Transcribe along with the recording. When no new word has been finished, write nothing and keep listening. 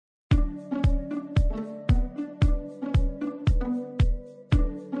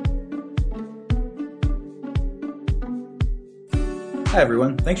Hi,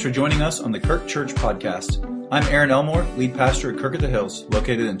 everyone. Thanks for joining us on the Kirk Church Podcast. I'm Aaron Elmore, lead pastor at Kirk at the Hills,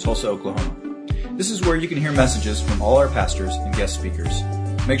 located in Tulsa, Oklahoma. This is where you can hear messages from all our pastors and guest speakers.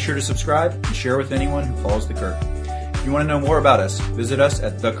 Make sure to subscribe and share with anyone who follows the Kirk. If you want to know more about us, visit us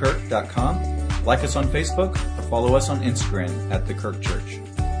at thekirk.com, like us on Facebook, or follow us on Instagram at The Kirk Church.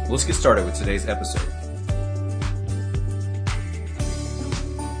 Let's get started with today's episode.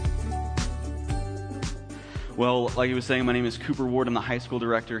 Well, like he was saying, my name is Cooper Ward. I'm the high school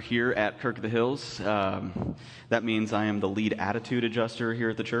director here at Kirk at the Hills. That means I am the lead attitude adjuster here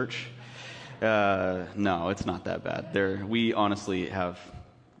at the church. No, it's not that bad. We honestly have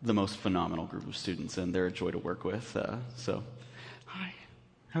the most phenomenal group of students, and they're a joy to work with. Hi,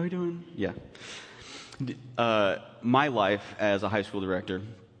 how are you doing? Yeah. My life as a high school director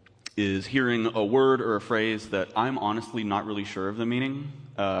is hearing a word or a phrase that I'm honestly not really sure of the meaning.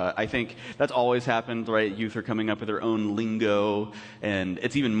 I think that's always happened, right? Youth are coming up with their own lingo, and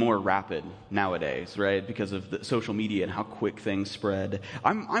it's even more rapid nowadays, right? Because of the social media and how quick things spread.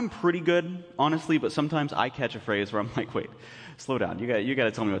 I'm pretty good, honestly, but sometimes I catch a phrase where I'm like, wait, slow down. You got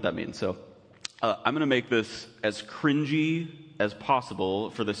to tell me what that means. So I'm going to make this as cringy as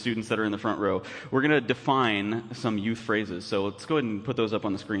possible for the students that are in the front row. We're going to define some youth phrases. So let's go ahead and put those up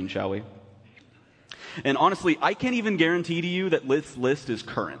on the screen, shall we? And honestly, I can't even guarantee to you that this list is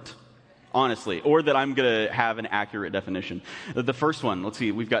current, honestly, or that I'm going to have an accurate definition. The first one, let's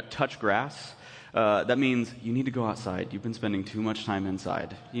see, we've got touch grass. That means you need to go outside. You've been spending too much time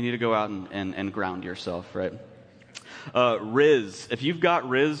inside. You need to go out and ground yourself, right? Riz. If you've got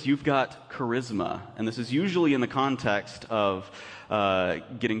Riz, you've got charisma. And this is usually in the context of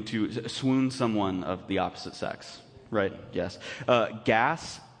getting to swoon someone of the opposite sex, right? Yes.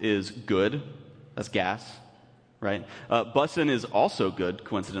 Gas is good. That's gas, right? Bussin' is also good,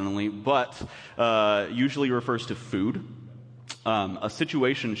 coincidentally, but usually refers to food. A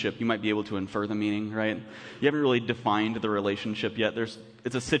situationship, you might be able to infer the meaning, right? You haven't really defined the relationship yet.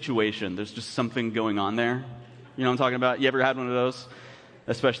 It's a situation. There's just something going on there. You know what I'm talking about? You ever had one of those?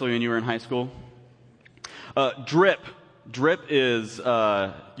 Especially when you were in high school? Drip. Drip is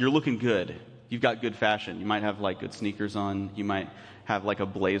you're looking good. You've got good fashion. You might have like good sneakers on. You might have like a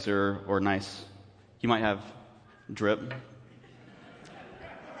blazer or nice. You might have drip.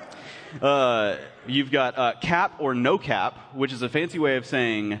 You've got cap or no cap, which is a fancy way of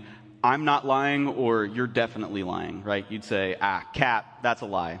saying I'm not lying or you're definitely lying, right? You'd say, cap, that's a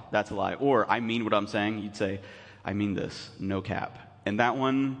lie, that's a lie. Or I mean what I'm saying. You'd say, I mean this, no cap. And that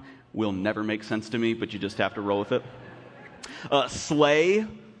one will never make sense to me, but you just have to roll with it. Slay.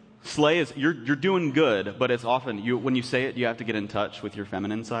 Slay is, you're doing good, but it's often, when you say it, you have to get in touch with your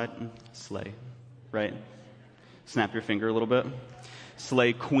feminine side. Slay, right? Snap your finger a little bit.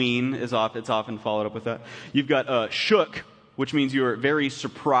 Slay queen it's often followed up with that. You've got shook, which means you're very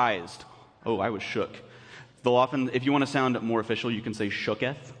surprised. Oh, I was shook. They'll often, if you want to sound more official, you can say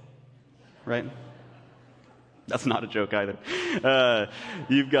shooketh, right? That's not a joke either.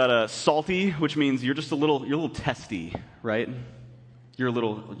 You've got salty, which means you're a little testy, right? You're a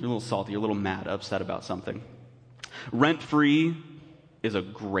little salty, you're a little mad, upset about something. Rent-free is a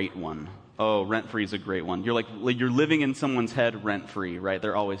great one. Oh, rent-free is a great one. You're you're living in someone's head rent-free, right?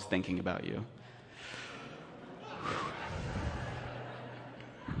 They're always thinking about you.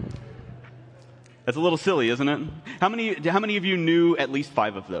 That's a little silly, isn't it? How many of you knew at least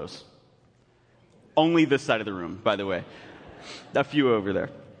 5 of those? Only this side of the room, by the way. A few over there.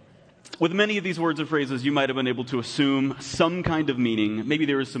 With many of these words or phrases, you might have been able to assume some kind of meaning. Maybe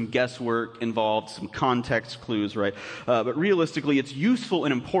there was some guesswork involved, some context clues, right? But realistically, it's useful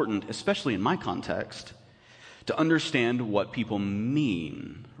and important, especially in my context, to understand what people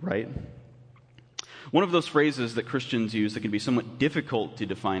mean, right? One of those phrases that Christians use that can be somewhat difficult to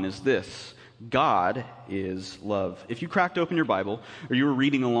define is this: God is love. If you cracked open your Bible or you were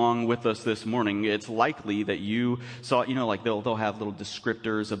reading along with us this morning, it's likely that you saw, like they'll have little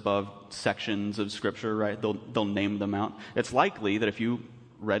descriptors above sections of Scripture, right? They'll name them out. It's likely that if you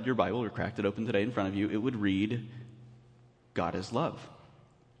read your Bible or cracked it open today in front of you, it would read, God is love.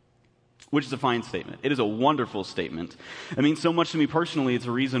 Which is a fine statement. It is a wonderful statement. It means so much to me personally. It's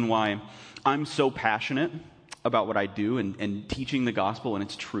a reason why I'm so passionate about what I do and teaching the gospel and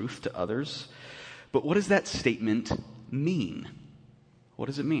its truth to others. But what does that statement mean? What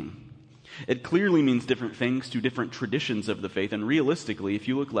does it mean? It clearly means different things to different traditions of the faith, and realistically, if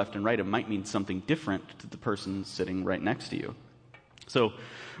you look left and right, it might mean something different to the person sitting right next to you. So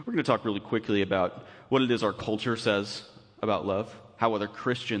we're going to talk really quickly about what it is our culture says about love, how other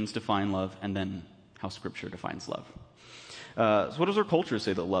Christians define love, and then how Scripture defines love. So what does our culture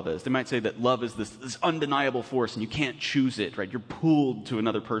say that love is? They might say that love is this undeniable force and you can't choose it, right? You're pulled to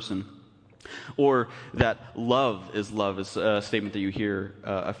another person. Or that love is a statement that you hear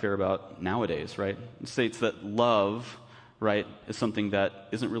a fair about nowadays, right? It states that love, right, is something that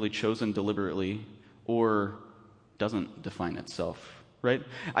isn't really chosen deliberately or doesn't define itself, right?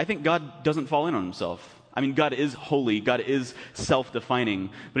 I think God doesn't fall in on himself. I mean, God is holy, God is self-defining,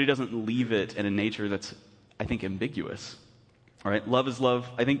 but he doesn't leave it in a nature that's, I think, ambiguous. All right, love is love,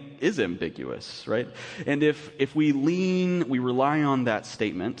 I think, is ambiguous, right? And if we rely on that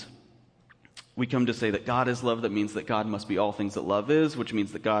statement, we come to say that God is love. That means that God must be all things that love is, which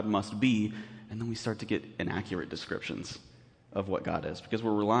means that God must be. And then we start to get inaccurate descriptions of what God is because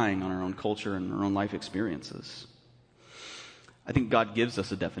we're relying on our own culture and our own life experiences. I think God gives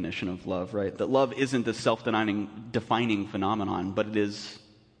us a definition of love, right? That love isn't a self-defining phenomenon, but it is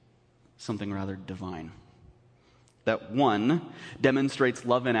something rather divine. That one, demonstrates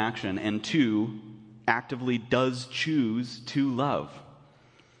love in action, and two, actively does choose to love.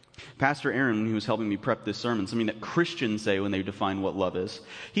 Pastor Aaron, who was helping me prep this sermon, something that Christians say when they define what love is,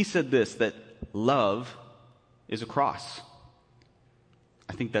 he said this, that love is a cross.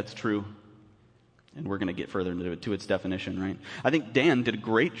 I think that's true. And we're going to get further into its definition, right? I think Dan did a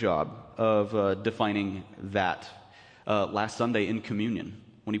great job of defining that last Sunday in communion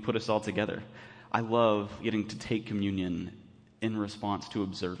when he put us all together. I love getting to take communion in response to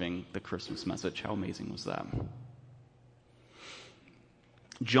observing the Christmas message. How amazing was that?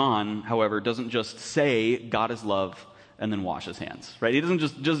 John, however, doesn't just say God is love and then wash his hands, right? He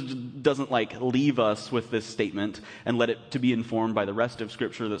doesn't like leave us with this statement and let it to be informed by the rest of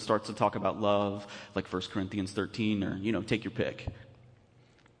Scripture that starts to talk about love, like 1 Corinthians 13 or, take your pick.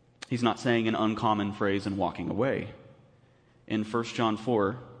 He's not saying an uncommon phrase and walking away. In 1 John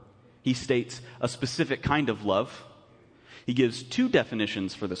 4, he states a specific kind of love. He gives two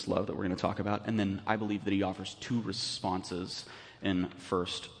definitions for this love that we're going to talk about, and then I believe that he offers two responses in 1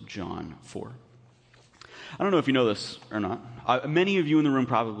 John 4. I don't know if you know this or not. Many of you in the room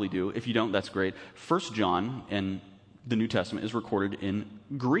probably do. If you don't, that's great. 1 John in the New Testament is recorded in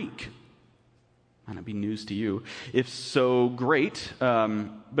Greek. Might not be news to you. If so, great.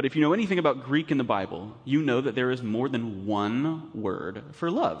 But if you know anything about Greek in the Bible, you know that there is more than one word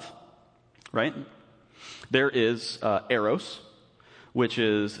for love, right? There is eros, which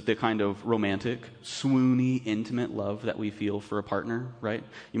is the kind of romantic, swoony, intimate love that we feel for a partner, right?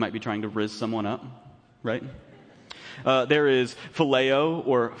 You might be trying to rizz someone up, right? There is phileo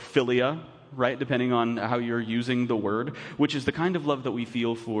or philia, right? Depending on how you're using the word, which is the kind of love that we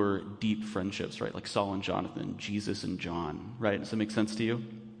feel for deep friendships, right? Like Saul and Jonathan, Jesus and John, right? Does that make sense to you?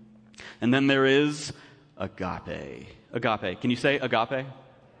 And then there is agape. Agape. Can you say agape?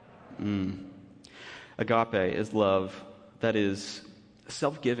 Agape is love that is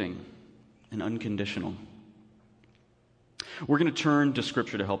self-giving and unconditional. We're going to turn to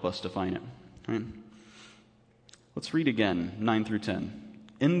Scripture to help us define it. Right? Let's read again, 9 through 10.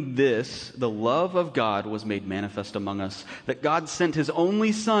 In this, the love of God was made manifest among us, that God sent his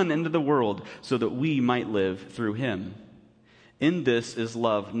only Son into the world so that we might live through him. In this is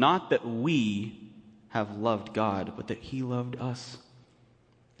love, not that we have loved God, but that he loved us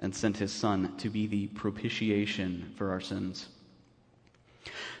and sent his Son to be the propitiation for our sins.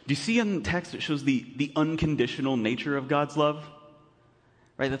 Do you see in the text it shows the unconditional nature of God's love?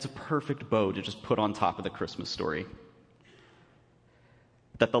 Right, that's a perfect bow to just put on top of the Christmas story.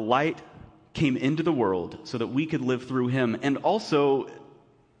 That the light came into the world so that we could live through him. And also,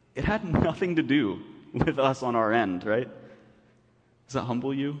 it had nothing to do with us on our end, right? Does that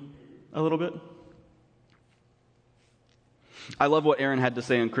humble you a little bit? I love what Aaron had to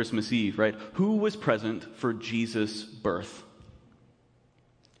say on Christmas Eve, right? Who was present for Jesus' birth?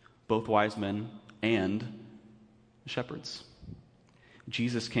 Both wise men and shepherds.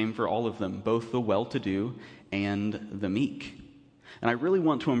 Jesus came for all of them, both the well-to-do and the meek. And I really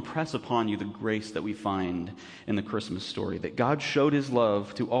want to impress upon you the grace that we find in the Christmas story, that God showed his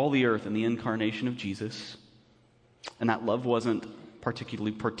love to all the earth in the incarnation of Jesus. And that love wasn't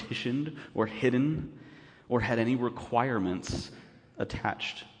particularly partitioned or hidden or had any requirements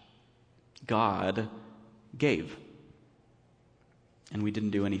attached. God gave. And we didn't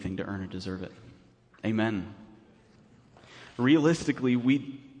do anything to earn or deserve it. Amen. Realistically,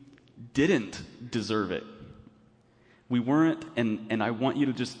 we didn't deserve it. We weren't, and I want you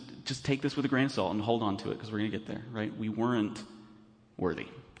to just take this with a grain of salt and hold on to it because we're going to get there, right? We weren't worthy.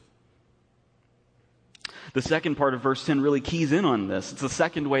 The second part of verse 10 really keys in on this. It's the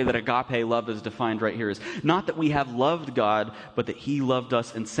second way that agape love is defined right here is not that we have loved God, but that he loved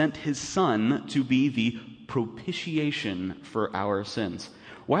us and sent his Son to be the propitiation for our sins.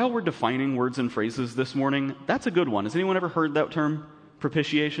 While we're defining words and phrases this morning, that's a good one. Has anyone ever heard that term?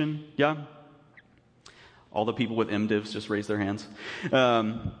 Propitiation? Yeah? All the people with MDivs just raise their hands.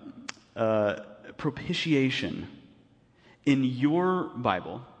 Propitiation. In your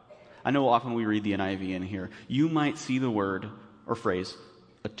Bible, I know often we read the NIV in here, you might see the word or phrase,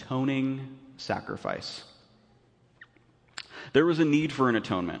 atoning sacrifice. There was a need for an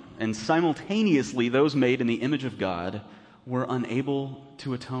atonement, and simultaneously those made in the image of God were unable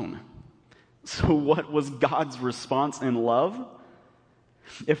to atone. So what was God's response in love?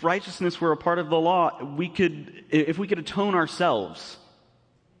 If righteousness were a part of the law, if we could atone ourselves,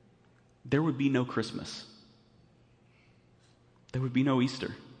 there would be no Christmas. There would be no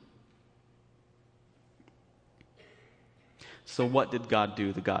Easter. So what did God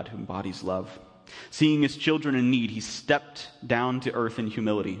do, the God who embodies love? Seeing his children in need, he stepped down to earth in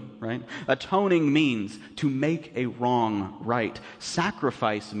humility, right? Atoning means to make a wrong right.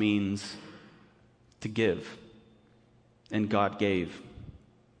 Sacrifice means to give. And God gave.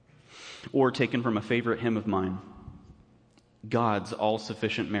 Or taken from a favorite hymn of mine, God's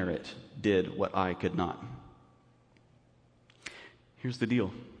all-sufficient merit did what I could not. Here's the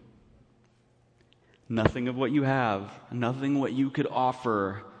deal. Nothing of what you have, nothing what you could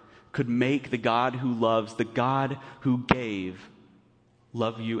offer could make the God who loves, the God who gave,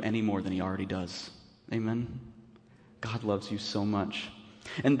 love you any more than he already does. Amen? God loves you so much.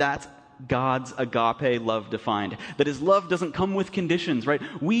 And that's God's agape love defined. That his love doesn't come with conditions, right?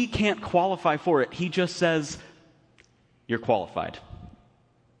 We can't qualify for it. He just says, you're qualified.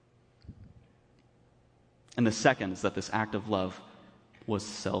 And the second is that this act of love was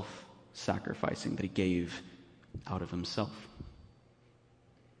self-sacrificing, that he gave out of himself.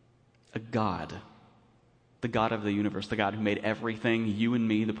 A God, the God of the universe, the God who made everything, you and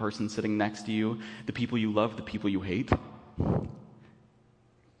me, the person sitting next to you, the people you love, the people you hate.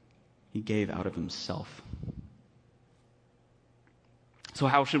 He gave out of himself. So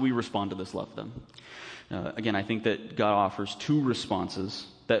how should we respond to this love then? Again, I think that God offers two responses,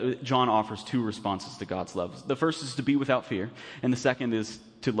 that John offers two responses to God's love. The first is to be without fear, and the second is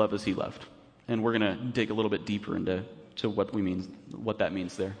to love as he loved. And we're going to dig a little bit deeper into what that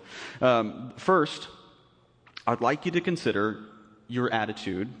means there. First, I'd like you to consider your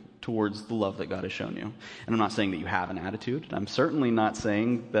attitude towards the love that God has shown you. And I'm not saying that you have an attitude. I'm certainly not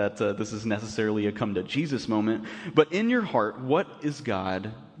saying that this is necessarily a come to Jesus moment. But in your heart, what is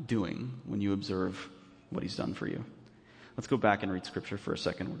God doing when you observe what he's done for you? Let's go back and read scripture for a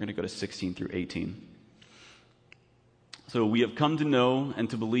second. We're going to go to 16 through 18. So we have come to know and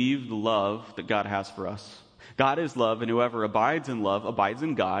to believe the love that God has for us. God is love, and whoever abides in love abides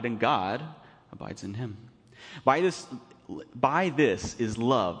in God, and God abides in him. By this is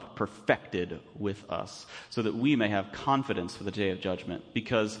love perfected with us, so that we may have confidence for the day of judgment.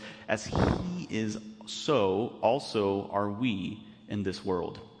 Because as he is, so also are we in this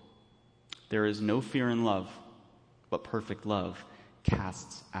world. There is no fear in love, but perfect love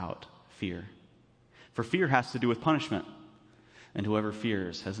casts out fear. For fear has to do with punishment, and whoever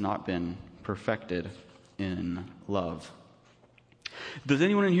fears has not been perfected in love. Does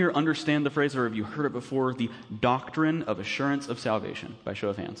anyone in here understand the phrase, or have you heard it before, the doctrine of assurance of salvation? By show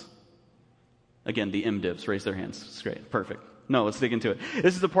of hands. Again, the MDivs raise their hands. It's great. Perfect. No, let's dig into it.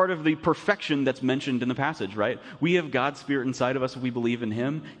 This is a part of the perfection that's mentioned in the passage, right? We have God's Spirit inside of us if we believe in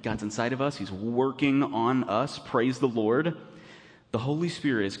him. God's inside of us. He's working on us. Praise the Lord. The Holy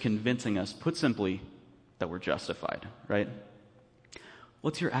Spirit is convincing us, put simply, that we're justified, right?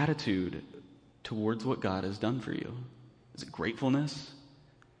 What's your attitude towards what God has done for you? Is it gratefulness?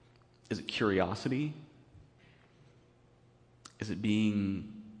 Is it curiosity? Is it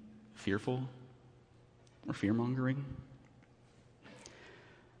being fearful or fear-mongering?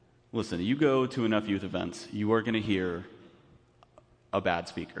 Listen, you go to enough youth events, you are going to hear a bad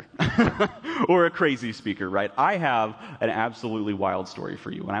speaker or a crazy speaker, right? I have an absolutely wild story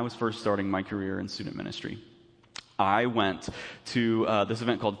for you. When I was first starting my career in student ministry, I went to this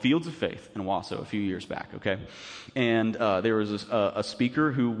event called Fields of Faith in Wausau a few years back, okay? And there was a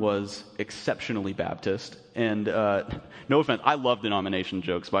speaker who was exceptionally Baptist. And no offense, I love denomination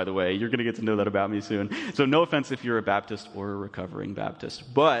jokes, by the way. You're going to get to know that about me soon. So no offense if you're a Baptist or a recovering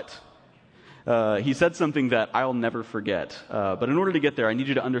Baptist. But he said something that I'll never forget. But in order to get there, I need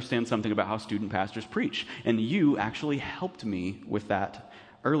you to understand something about how student pastors preach. And you actually helped me with that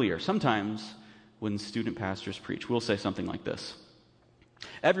earlier. Sometimes when student pastors preach, we'll say something like this.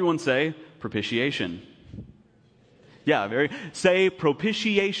 Everyone say propitiation. Yeah, say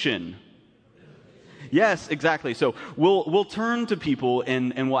propitiation. Yes, exactly. So we'll turn to people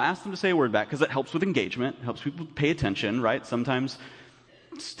and we'll ask them to say a word back because it helps with engagement, helps people pay attention, right? Sometimes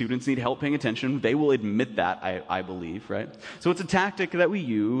students need help paying attention. They will admit that, I believe, right? So it's a tactic that we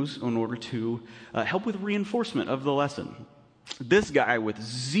use in order to help with reinforcement of the lesson. This guy with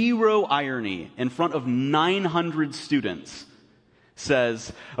zero irony in front of 900 students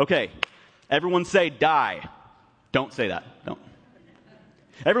says, okay, everyone say die. Don't say that. Don't.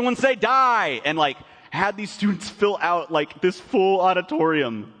 Everyone say die. And had these students fill out this full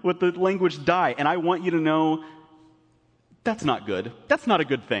auditorium with the language die. And I want you to know that's not good. That's not a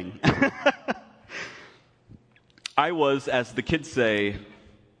good thing. I was, as the kids say,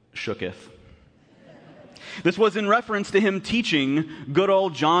 shooketh. This was in reference to him teaching good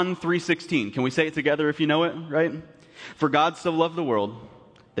old John 3:16. Can we say it together if you know it, right? For God so loved the world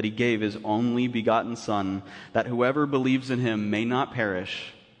that he gave his only begotten Son, that whoever believes in him may not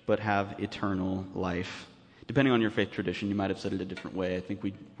perish, but have eternal life. Depending on your faith tradition, you might have said it a different way. I think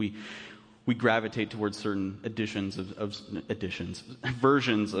we gravitate towards certain versions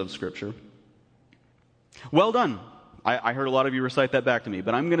of Scripture. Well done. I heard a lot of you recite that back to me,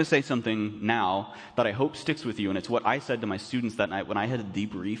 but I'm going to say something now that I hope sticks with you, and it's what I said to my students that night when I had a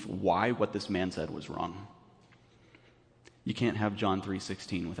debrief why what this man said was wrong. You can't have John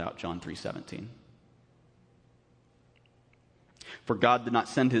 3:16 without John 3:17. For God did not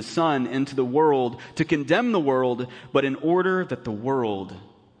send his Son into the world to condemn the world, but in order that the world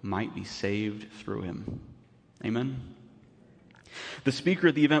might be saved through him. Amen? The speaker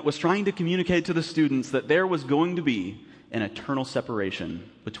at the event was trying to communicate to the students that there was going to be an eternal separation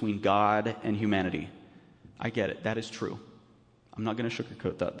between God and humanity. I get it. That is true. I'm not going to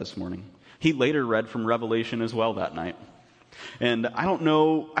sugarcoat that this morning. He later read from Revelation as well that night. And I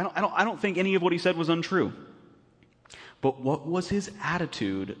don't think any of what he said was untrue. But what was his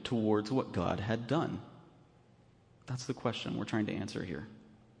attitude towards what God had done? That's the question we're trying to answer here.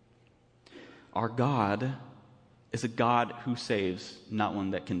 Our God is a God who saves, not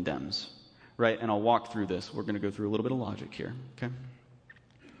one that condemns. Right? And I'll walk through this. We're going to go through a little bit of logic here. Okay?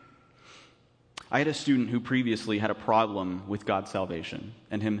 I had a student who previously had a problem with God's salvation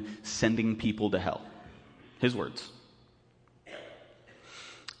and him sending people to hell. His words.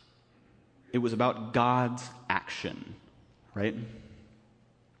 It was about God's action, right?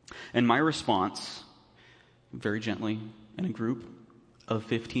 And my response, very gently, in a group of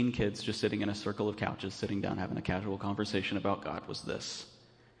 15 kids just sitting in a circle of couches, sitting down, having a casual conversation about God, was this: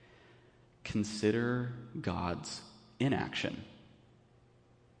 consider God's inaction.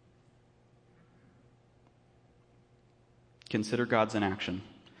 Consider God's inaction.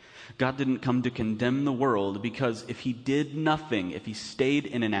 God didn't come to condemn the world because if he did nothing, if he stayed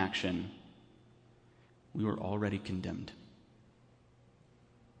in inaction, we were already condemned.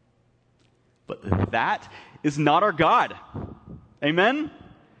 But that is not our God. Amen?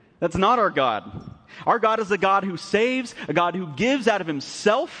 That's not our God. Our God is a God who saves, a God who gives out of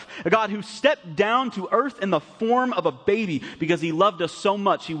himself, a God who stepped down to earth in the form of a baby because he loved us so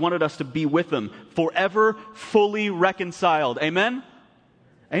much he wanted us to be with him forever, fully reconciled. Amen?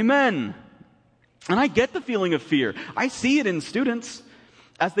 Amen. And I get the feeling of fear. I see it in students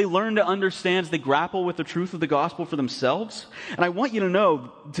as they learn to understand, as they grapple with the truth of the gospel for themselves. And I want you to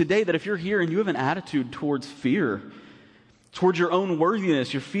know today that if you're here and you have an attitude towards fear, towards your own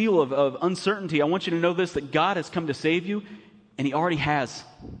worthiness, your feel of uncertainty, I want you to know this, that God has come to save you, and he already has.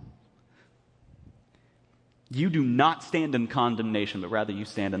 You do not stand in condemnation, but rather you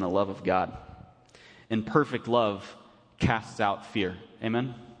stand in the love of God. And perfect love casts out fear.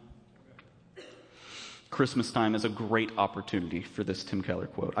 Amen? Christmas time is a great opportunity for this Tim Keller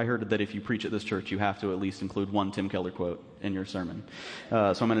quote. I heard that if you preach at this church, you have to at least include one Tim Keller quote in your sermon.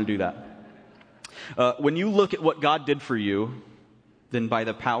 So I'm going to do that. When you look at what God did for you, then by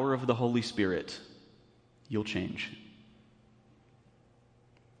the power of the Holy Spirit, you'll change.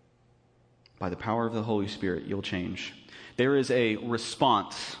 By the power of the Holy Spirit, you'll change. There is a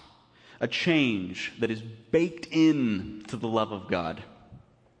response, a change that is baked in to the love of God.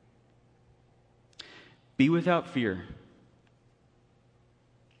 Be without fear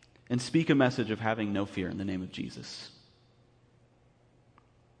and speak a message of having no fear in the name of Jesus.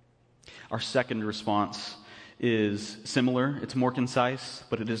 Our second response is similar. It's more concise,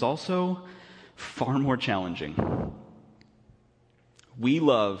 but it is also far more challenging. We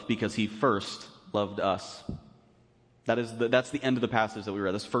love because he first loved us. That's the end of the passage that we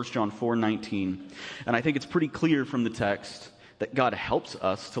read. That's 1 John 4:19. And I think it's pretty clear from the text that God helps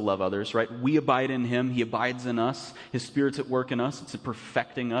us to love others, right? We abide in him. He abides in us. His Spirit's at work in us. It's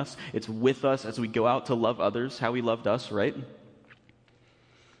perfecting us. It's with us as we go out to love others, how he loved us, right?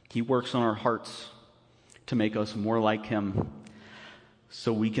 He works on our hearts to make us more like him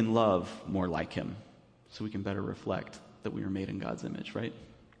so we can love more like him, so we can better reflect that we were made in God's image, right?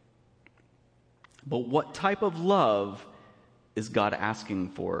 But what type of love is God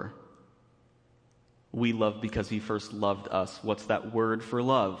asking for? We love because he first loved us. What's that word for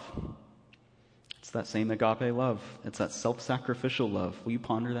love? It's that same agape love. It's that self-sacrificial love. Will you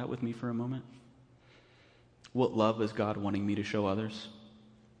ponder that with me for a moment? What love is God wanting me to show others?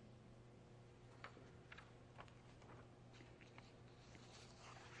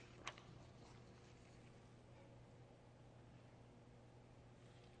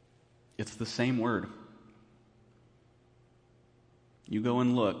 It's the same word. You go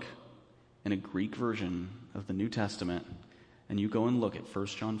and look in a Greek version of the New Testament, and you go and look at 1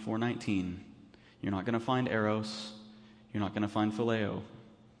 John 4:19. You're not going to find eros. You're not going to find phileo.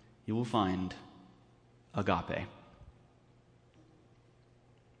 You will find agape.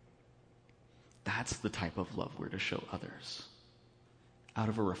 That's the type of love we're to show others, out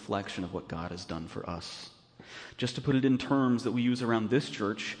of a reflection of what God has done for us. Just to put it in terms that we use around this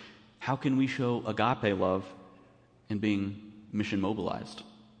church, how can we show agape love in being mission mobilized,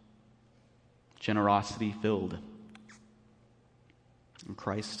 generosity filled, and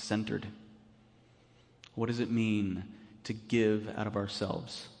Christ centered? What does it mean to give out of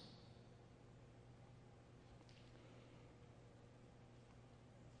ourselves?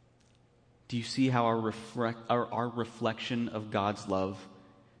 Do you see how our reflection of God's love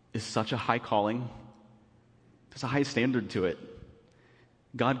is such a high calling? There's a high standard to it.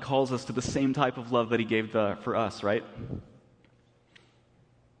 God calls us to the same type of love that he gave for us, right?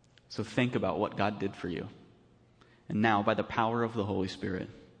 So think about what God did for you. And now, by the power of the Holy Spirit,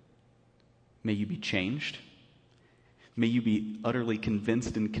 may you be changed. May you be utterly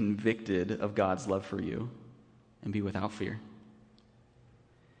convinced and convicted of God's love for you and be without fear.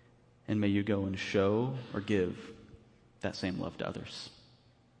 And may you go and show or give that same love to others.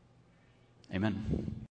 Amen.